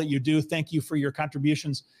really all that you do. Thank you for your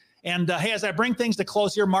contributions. And hey, as I bring things to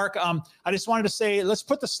close here, Mark, I just wanted to say, let's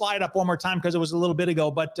put the slide up one more time because it was a little bit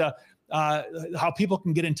ago, but how people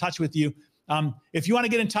can get in touch with you. If you want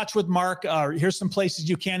to get in touch with Mark, here's some places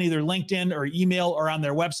you can, either LinkedIn or email or on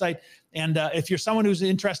their website. And if you're someone who's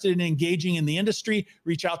interested in engaging in the industry,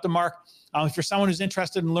 reach out to Mark. If you're someone who's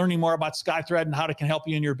interested in learning more about SkyThread and how it can help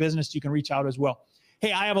you in your business, you can reach out as well.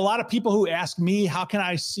 Hey, I have a lot of people who ask me, how can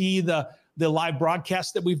I see the live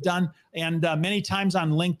broadcast that we've done? And many times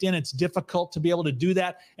on LinkedIn, it's difficult to be able to do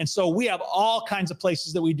that. And so we have all kinds of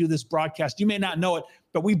places that we do this broadcast. You may not know it,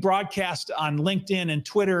 but we broadcast on LinkedIn and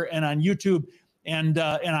Twitter and on YouTube and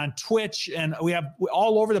on Twitch. And we have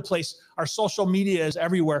all over the place. Our social media is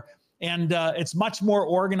everywhere. And it's much more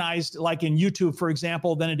organized, like in YouTube, for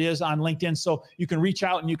example, than it is on LinkedIn. So you can reach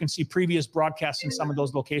out and you can see previous broadcasts in some of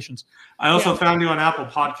those locations. I also found you on Apple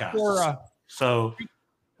Podcasts. So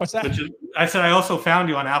what's that? I said I also found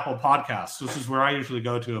you on Apple Podcasts. This is where I usually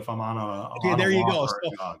go to if I'm on a. Okay, there you go.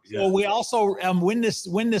 So we also, when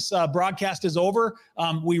this broadcast is over,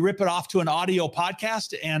 we rip it off to an audio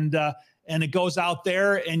podcast, and it goes out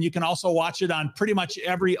there, and you can also watch it on pretty much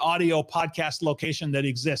every audio podcast location that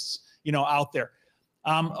exists, out there.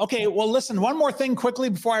 Okay, well, listen, one more thing quickly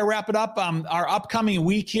before I wrap it up. Our upcoming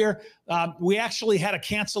week here, we actually had a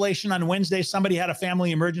cancellation on Wednesday. Somebody had a family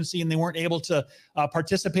emergency and they weren't able to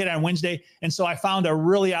participate on Wednesday. And so I found a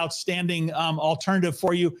really outstanding alternative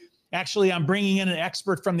for you. Actually, I'm bringing in an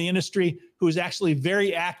expert from the industry who is actually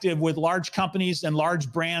very active with large companies and large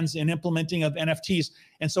brands in implementing of NFTs.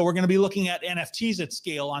 And so we're going to be looking at NFTs at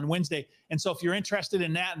scale on Wednesday. And so if you're interested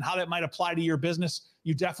in that and how that might apply to your business,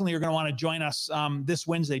 you definitely are going to want to join us this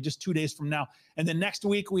Wednesday, just 2 days from now. And then next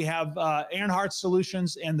week, we have Earnhardt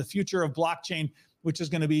Solutions and the future of blockchain, which is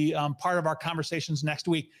going to be part of our conversations next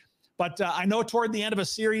week. But I know toward the end of a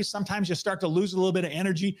series, sometimes you start to lose a little bit of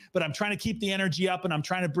energy, but I'm trying to keep the energy up, and I'm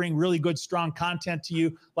trying to bring really good, strong content to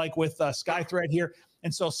you, like with SkyThread here.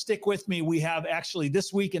 And so stick with me. We have actually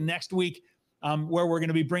this week and next week where we're going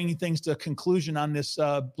to be bringing things to a conclusion on this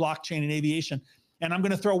blockchain and aviation. And I'm going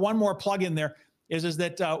to throw one more plug in there, is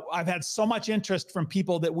that I've had so much interest from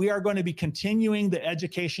people that we are going to be continuing the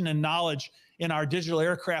education and knowledge in our digital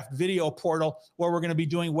aircraft video portal, where we're going to be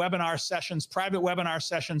doing webinar sessions, private webinar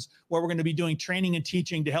sessions, where we're going to be doing training and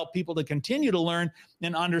teaching to help people to continue to learn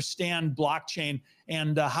and understand blockchain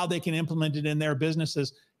and how they can implement it in their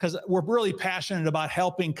businesses, because we're really passionate about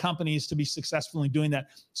helping companies to be successful in doing that.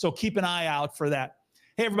 So keep an eye out for that.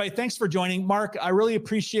 Hey, everybody, thanks for joining. Mark, I really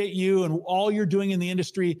appreciate you and all you're doing in the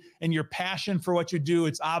industry and your passion for what you do.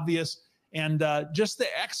 It's obvious. And just the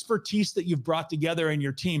expertise that you've brought together in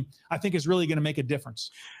your team, I think is really going to make a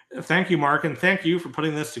difference. Thank you, Mark. And thank you for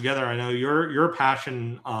putting this together. I know your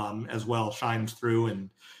passion as well shines through,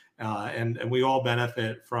 and we all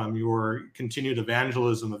benefit from your continued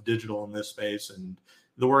evangelism of digital in this space, and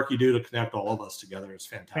the work you do to connect all of us together is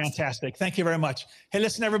fantastic. Fantastic. Thank you very much. Hey,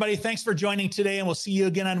 listen, everybody, thanks for joining today, and we'll see you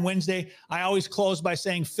again on Wednesday. I always close by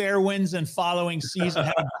saying fair winds and following seas, and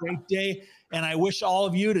have a great day. And I wish all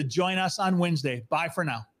of you to join us on Wednesday. Bye for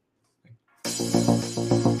now.